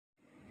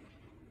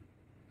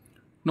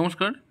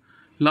নমস্কার।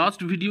 লাস্ট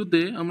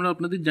ভিডিওতে আমরা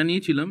আপনাদের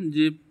জানিয়েছিলাম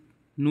যে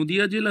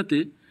নদিয়া জেলাতে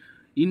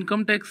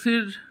ইনকাম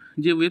ট্যাক্সের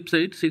যে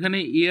ওয়েবসাইট সেখানে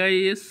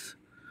এআইএস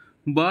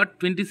বা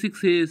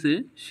 26 এ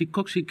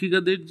শিক্ষক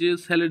শিক্ষিকাদের যে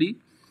স্যালারি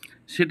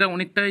সেটা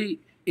অনেকটাই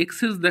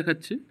এক্সেস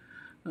দেখাচ্ছে।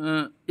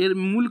 এর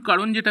মূল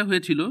কারণ যেটা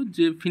হয়েছিল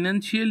যে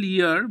ফিনান্সিয়াল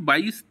ইয়ার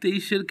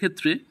 22-23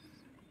 ক্ষেত্রে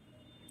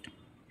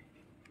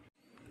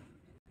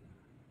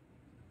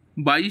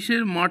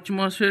 22 মার্চ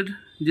মাসের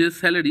যে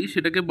স্যালারি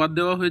সেটাকে বাদ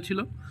দেওয়া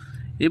হয়েছিল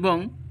এবং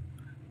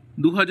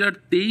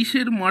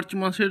 2023 মার্চ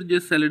মাসের যে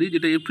স্যালারি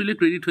যেটা এপ্রিলে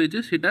ক্রেডিট হয়েছে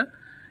সেটা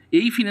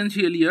এই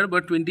ফিনান্সিয়াল ইয়ার বা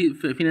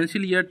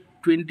ফিনান্সিয়াল ইয়ার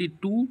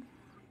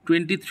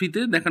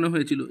 22-23 দেখানো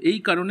হয়েছিল। এই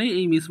কারণে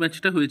এই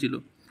মিসম্যাচটা হয়েছিল।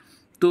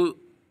 তো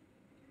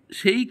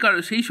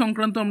সেই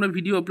সংক্রান্ত আমরা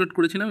ভিডিও আপলোড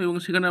করেছিলাম এবং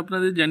সেখানে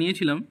আপনাদের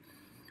জানিয়েছিলাম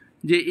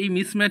যে এই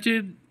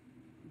মিসম্যাচের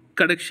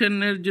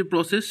কারেকশনের যে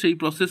প্রসেস সেই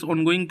প্রসেস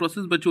অনগোয়িং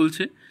প্রসেস বা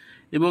চলছে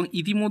এবং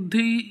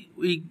ইতিমধ্যেই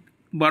ওই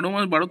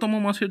 12তম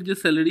মাসের যে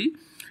স্যালারি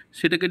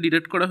সেটাকে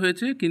ডিডাক্ট করা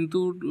হয়েছে, কিন্তু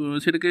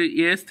সেটাকে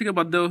এআইএস থেকে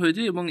বাদ দেওয়া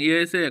হয়েছে এবং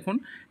এআইএসে এখন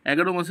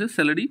 11 মাসের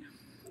স্যালারি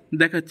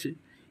দেখাচ্ছে।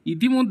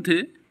 ইতিমধ্যে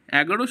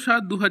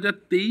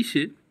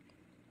 11/7/2023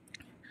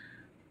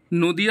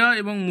 নদিয়া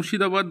এবং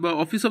মুর্শিদাবাদ বা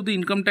office of the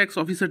income tax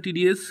officer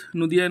TDS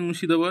Nadia and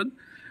Murshidabad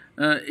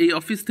এই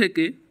অফিস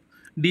থেকে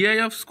ডিআই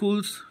অফ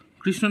স্কুলস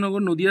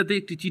কৃষ্ণনগর নদিয়াতে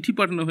একটি চিঠি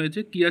পাঠানো হয়েছে।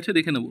 কী আছে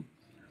দেখে নেব।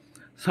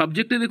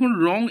 সাবজেক্টে দেখুন,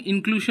 রং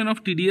inclusion of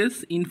TDS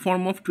in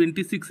form of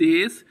 26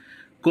 AS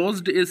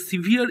caused a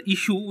severe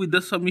issue with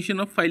the submission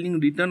of filing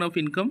return of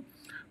income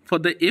for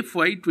the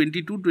FY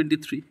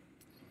 22-23.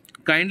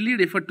 Kindly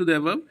refer to the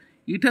above.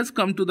 It has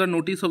come to the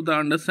notice of the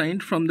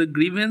undersigned from the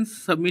grievance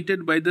submitted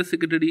by the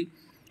Secretary,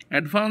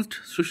 Advanced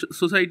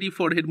Society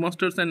for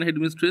Headmasters and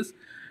Headmistresses,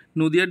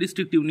 Nodia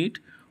District Unit,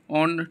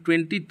 on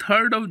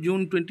 23rd of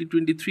June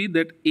 2023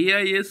 that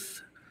AIS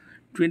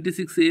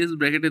 26AS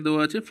bracket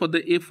দেওয়া আছে for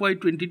the FY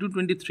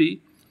 22-23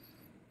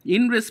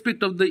 in respect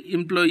of the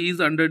employees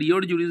under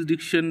your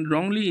jurisdiction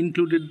wrongly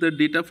included the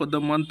data for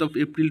the month of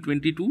April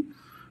 22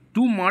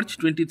 to March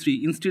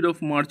 23 instead of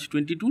March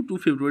 22 to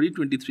February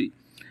 23.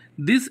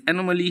 This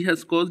anomaly has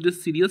caused a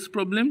serious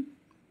problem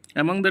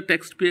among the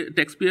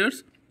taxpayers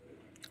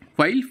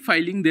while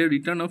filing their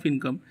return of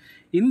income.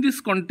 In this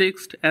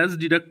context, as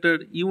deductor,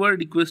 you are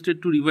requested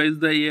to revise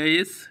the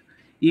AIS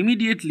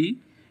immediately,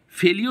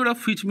 failure of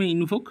which may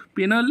invoke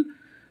penal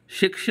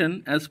section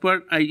as per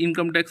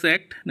Income Tax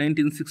Act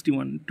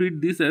 1961. Treat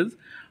this as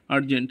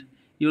urgent.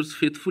 Yours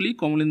faithfully,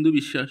 Kamalendu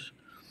বিশ্বাস।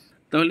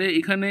 তাহলে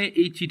এখানে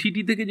এই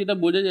চিঠিটি থেকে যেটা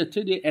বোঝা যাচ্ছে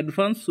যে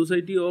advance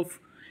society of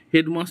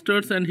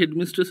headmasters and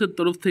হেডমিস্ট্রেসের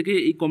তরফ থেকে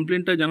এই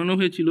কমপ্লেনটা জানানো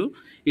হয়েছিল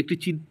একটি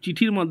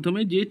চিঠির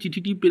মাধ্যমে, যে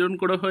চিঠিটি প্রেরণ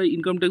করা হয়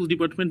ইনকাম ট্যাক্স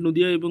ডিপার্টমেন্ট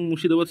নদিয়া এবং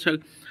মুর্শিদাবাদ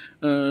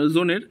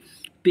জোনের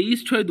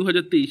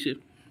 23/6/2023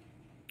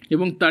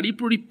 এবং তারই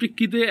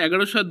পরিপ্রেক্ষিতে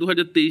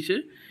 11/7/2023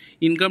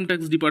 ইনকাম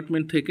ট্যাক্স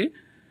ডিপার্টমেন্ট থেকে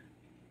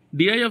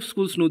ডিআই অফ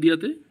স্কুলস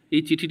নদিয়াতে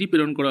এই চিঠিটি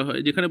প্রেরণ করা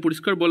হয়, যেখানে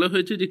পরিষ্কার বলা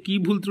হয়েছে যে কী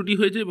ভুল ত্রুটি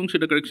হয়েছে এবং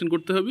সেটা কারেকশন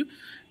করতে হবে।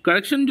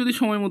 কারেকশন যদি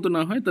সময় মতো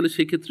না হয় তাহলে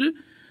সেক্ষেত্রে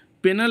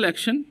পেনাল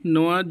অ্যাকশন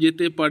নেওয়া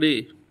যেতে পারে,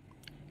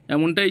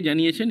 এমনটাই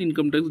জানিয়েছেন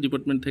ইনকাম ট্যাক্স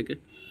ডিপার্টমেন্ট থেকে।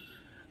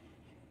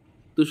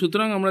 তো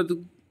সুতরাং আমরা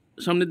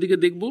সামনের দিকে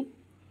দেখব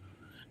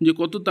যে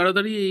কত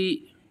তাড়াতাড়ি এই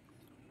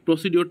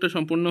প্রসিডিওরটা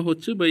সম্পন্ন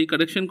হচ্ছে বা এই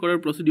কারেকশন করার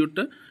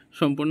প্রসিডিওরটা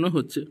সম্পন্ন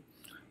হচ্ছে।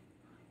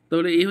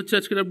 তাহলে এই হচ্ছে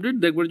আজকের আপডেট।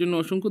 দেখবার জন্য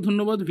অসংখ্য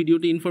ধন্যবাদ।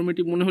 ভিডিওটি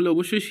ইনফরমেটিভ মনে হলে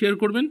অবশ্যই শেয়ার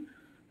করবেন,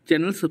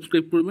 চ্যানেল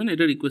সাবস্ক্রাইব করবেন,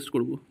 এটা রিকোয়েস্ট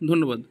করব।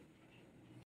 ধন্যবাদ।